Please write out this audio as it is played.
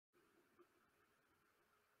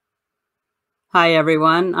Hi,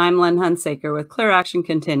 everyone. I'm Lynn Hunsaker with Clear Action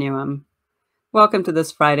Continuum. Welcome to this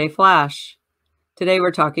Friday Flash. Today we're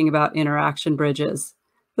talking about interaction bridges.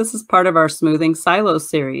 This is part of our Smoothing Silos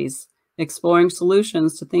series, exploring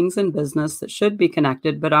solutions to things in business that should be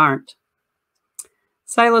connected but aren't.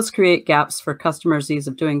 Silos create gaps for customers' ease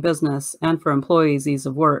of doing business and for employees' ease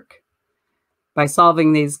of work. By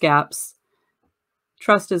solving these gaps,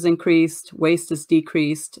 trust is increased, waste is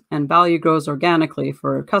decreased, and value grows organically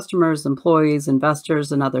for customers, employees,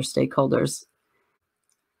 investors, and other stakeholders.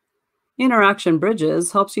 Interaction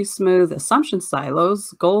bridges helps you smooth assumption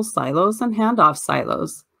silos, goal silos, and handoff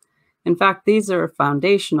silos. In fact, these are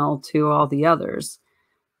foundational to all the others: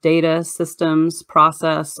 data, systems,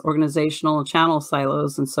 process, organizational, channel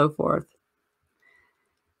silos, and so forth.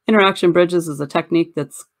 Interaction bridges is a technique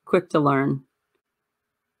that's quick to learn.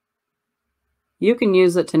 You can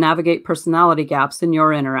use it to navigate personality gaps in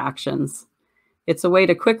your interactions. It's a way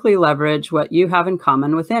to quickly leverage what you have in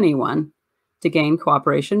common with anyone to gain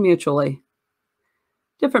cooperation mutually.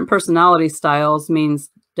 Different personality styles means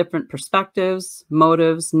different perspectives,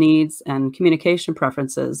 motives, needs, and communication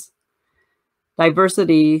preferences.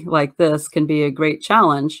 Diversity like this can be a great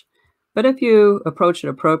challenge, but if you approach it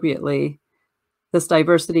appropriately, this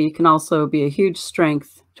diversity can also be a huge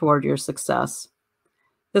strength toward your success.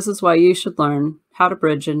 This is why you should learn how to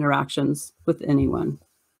bridge interactions with anyone.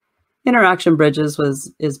 Interaction bridges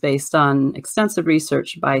is based on extensive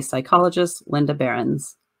research by psychologist Linda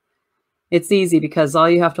Behrens. It's easy because all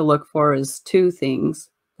you have to look for is two things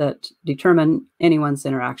that determine anyone's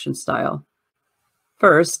interaction style.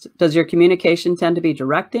 First, does your communication tend to be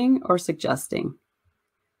directing or suggesting?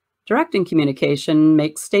 Directing communication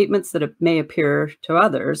makes statements that may appear to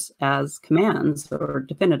others as commands or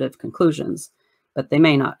definitive conclusions, but they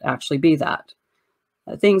may not actually be that.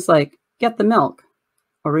 Things like, get the milk,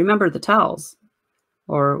 or remember the towels,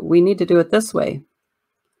 or we need to do it this way.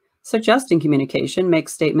 Suggesting communication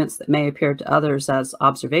makes statements that may appear to others as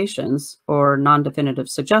observations or non-definitive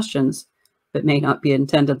suggestions, but may not be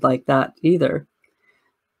intended like that either.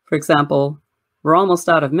 For example, we're almost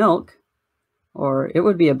out of milk, or it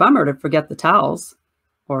would be a bummer to forget the towels,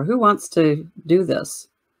 or who wants to do this?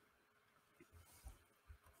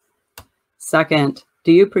 Second,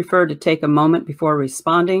 do you prefer to take a moment before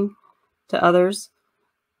responding to others,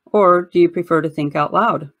 or do you prefer to think out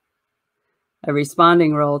loud? A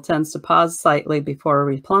responding role tends to pause slightly before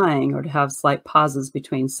replying or to have slight pauses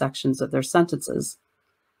between sections of their sentences.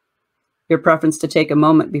 Your preference to take a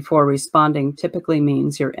moment before responding typically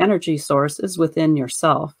means your energy source is within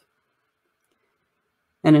yourself.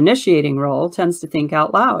 An initiating role tends to think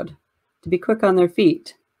out loud, to be quick on their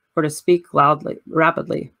feet, or to speak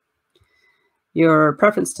rapidly. Your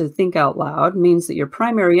preference to think out loud means that your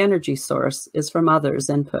primary energy source is from others'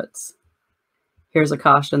 inputs. Here's a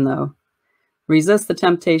caution, though. Resist the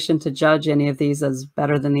temptation to judge any of these as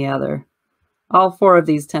better than the other. All four of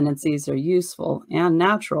these tendencies are useful and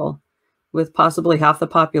natural, with possibly half the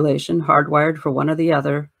population hardwired for one or the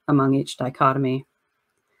other among each dichotomy.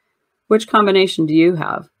 Which combination do you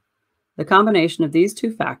have? The combination of these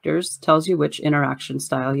two factors tells you which interaction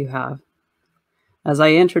style you have. As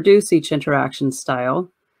I introduce each interaction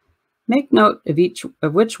style, make note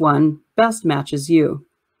of which one best matches you.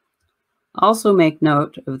 Also make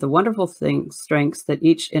note of the wonderful strengths that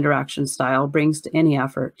each interaction style brings to any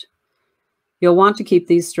effort. You'll want to keep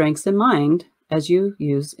these strengths in mind as you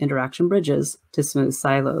use interaction bridges to smooth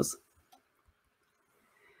silos.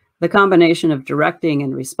 The combination of directing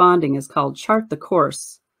and responding is called chart the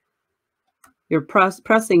course. Your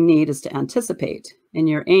pressing need is to anticipate, and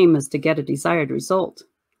your aim is to get a desired result.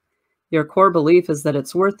 Your core belief is that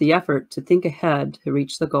it's worth the effort to think ahead to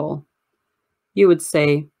reach the goal. You would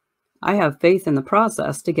say, I have faith in the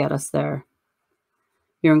process to get us there.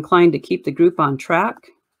 You're inclined to keep the group on track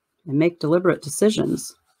and make deliberate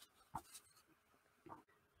decisions.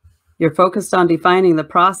 You're focused on defining the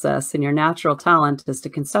process, and your natural talent is to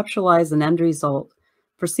conceptualize an end result,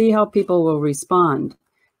 foresee how people will respond,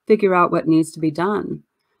 figure out what needs to be done,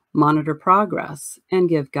 monitor progress, and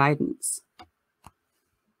give guidance.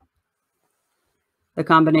 The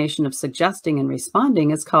combination of suggesting and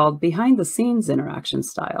responding is called behind-the-scenes interaction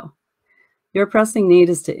style. Your pressing need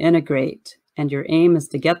is to integrate, and your aim is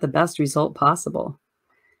to get the best result possible.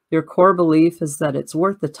 Your core belief is that it's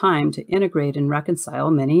worth the time to integrate and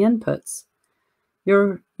reconcile many inputs.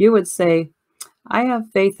 You would say, I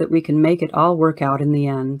have faith that we can make it all work out in the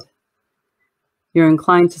end. You're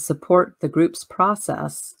inclined to support the group's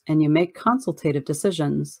process, and you make consultative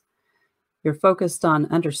decisions. You're focused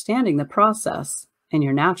on understanding the process, and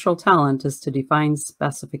your natural talent is to define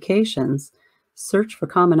specifications, search for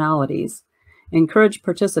commonalities, encourage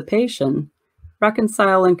participation,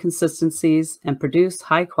 reconcile inconsistencies, and produce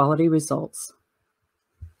high-quality results.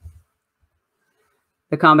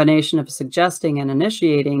 The combination of suggesting and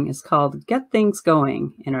initiating is called get things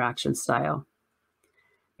going interaction style.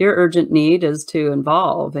 Your urgent need is to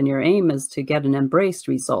involve, and your aim is to get an embraced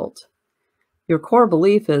result. Your core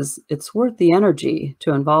belief is it's worth the energy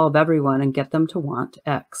to involve everyone and get them to want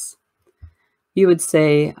X. You would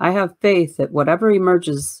say, I have faith that whatever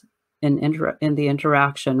emerges in the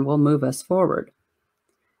interaction will move us forward.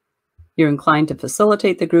 You're inclined to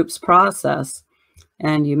facilitate the group's process,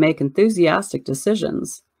 and you make enthusiastic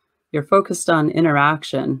decisions. You're focused on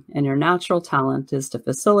interaction, and your natural talent is to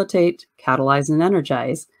facilitate, catalyze, and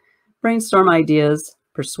energize, brainstorm ideas,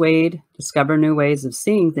 persuade, discover new ways of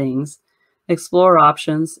seeing things, explore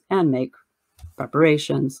options, and make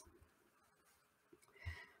preparations.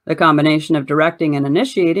 The combination of directing and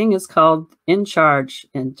initiating is called in-charge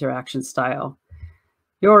interaction style.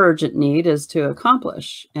 Your urgent need is to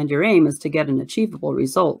accomplish, and your aim is to get an achievable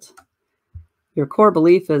result. Your core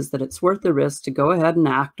belief is that it's worth the risk to go ahead and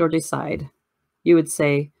act or decide. You would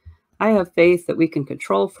say, I have faith that we can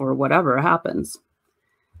control for whatever happens.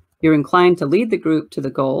 You're inclined to lead the group to the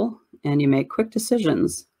goal, and you make quick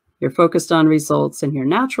decisions. You're focused on results, and your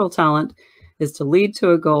natural talent is to lead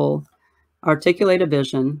to a goal, articulate a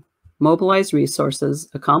vision, mobilize resources,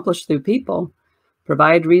 accomplish through people,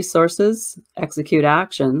 provide resources, execute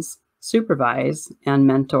actions, supervise, and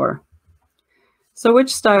mentor. So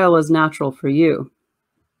which style is natural for you?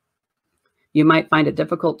 You might find it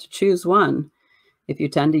difficult to choose one if you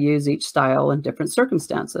tend to use each style in different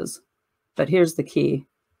circumstances. But here's the key.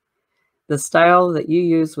 The style that you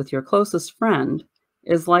use with your closest friend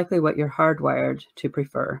is likely what you're hardwired to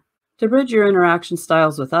prefer. To bridge your interaction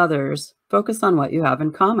styles with others, focus on what you have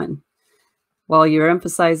in common. While you're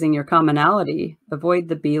emphasizing your commonality, avoid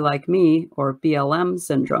the be like me or BLM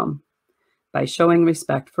syndrome by showing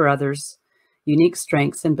respect for others' unique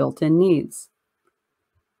strengths and built-in needs.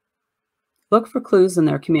 Look for clues in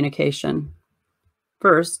their communication.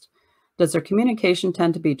 First, does their communication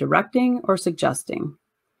tend to be directing or suggesting?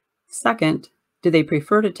 Second, do they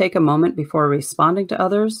prefer to take a moment before responding to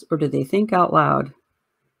others, or do they think out loud?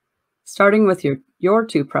 Starting with your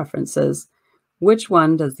two preferences, which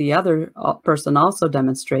one does the other person also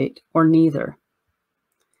demonstrate, or neither?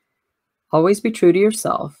 Always be true to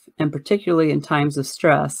yourself, and particularly in times of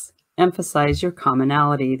stress, emphasize your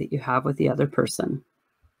commonality that you have with the other person.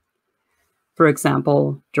 For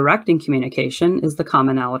example, directing communication is the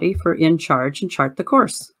commonality for in charge and chart the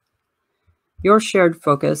course. Your shared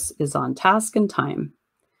focus is on task and time.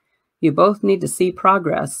 You both need to see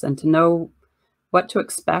progress and to know what to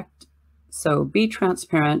expect, so be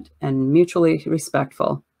transparent and mutually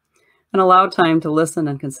respectful, and allow time to listen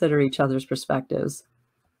and consider each other's perspectives.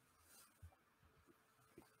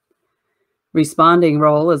 Responding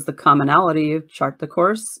role is the commonality of chart the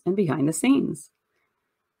course and behind the scenes.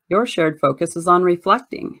 Your shared focus is on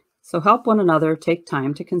reflecting, so help one another take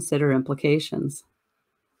time to consider implications.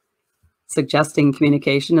 Suggesting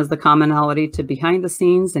communication is the commonality to behind the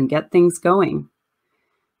scenes and get things going.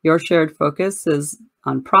 Your shared focus is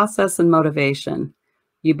on process and motivation.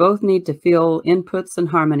 You both need to feel inputs and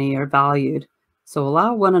harmony are valued, so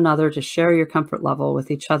allow one another to share your comfort level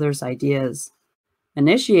with each other's ideas.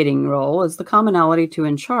 Initiating role is the commonality to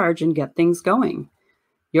in charge and get things going.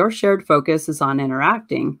 Your shared focus is on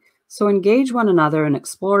interacting, so engage one another in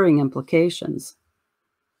exploring implications.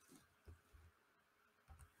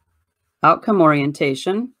 Outcome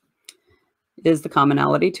orientation is the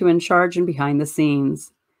commonality to in charge and behind the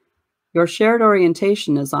scenes. Your shared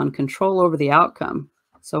orientation is on control over the outcome,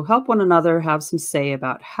 so help one another have some say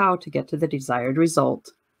about how to get to the desired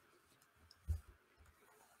result.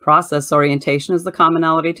 Process orientation is the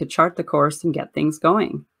commonality to chart the course and get things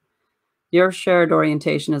going. Your shared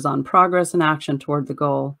orientation is on progress and action toward the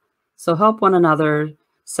goal, so help one another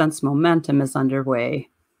sense momentum is underway.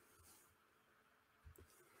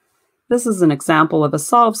 This is an example of a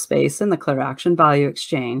solve space in the Clear Action Value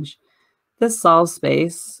Exchange. This solve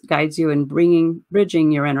space guides you in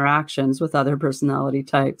bridging your interactions with other personality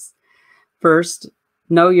types. First,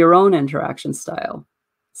 know your own interaction style.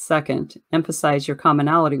 Second, emphasize your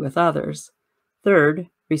commonality with others. Third,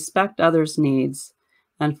 respect others' needs.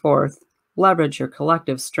 And fourth, leverage your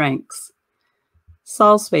collective strengths.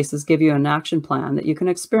 Solve spaces give you an action plan that you can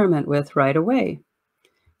experiment with right away.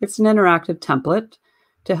 It's an interactive template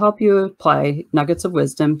to help you apply nuggets of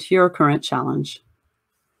wisdom to your current challenge.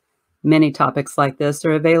 Many topics like this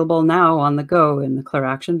are available now on the go in the Clear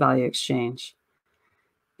Action Value Exchange.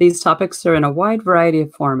 These topics are in a wide variety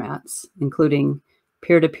of formats, including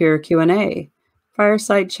peer-to-peer Q&A,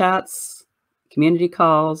 fireside chats, community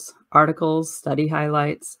calls, articles, study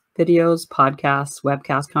highlights, videos, podcasts,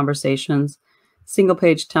 webcast conversations,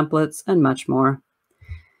 single-page templates, and much more.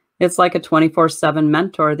 It's like a 24/7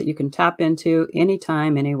 mentor that you can tap into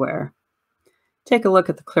anytime, anywhere. Take a look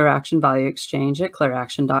at the Clear Action Value Exchange at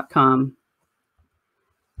clearaction.com.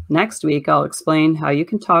 Next week, I'll explain how you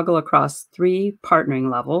can toggle across 3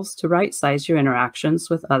 partnering levels to right-size your interactions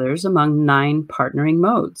with others among 9 partnering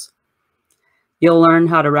modes. You'll learn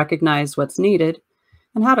how to recognize what's needed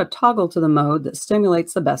and how to toggle to the mode that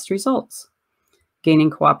stimulates the best results, gaining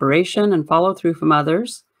cooperation and follow-through from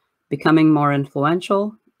others, becoming more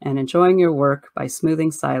influential, and enjoying your work by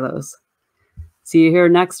smoothing silos. See you here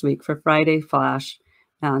next week for Friday Flash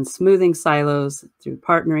on smoothing silos through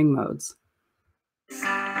partnering modes.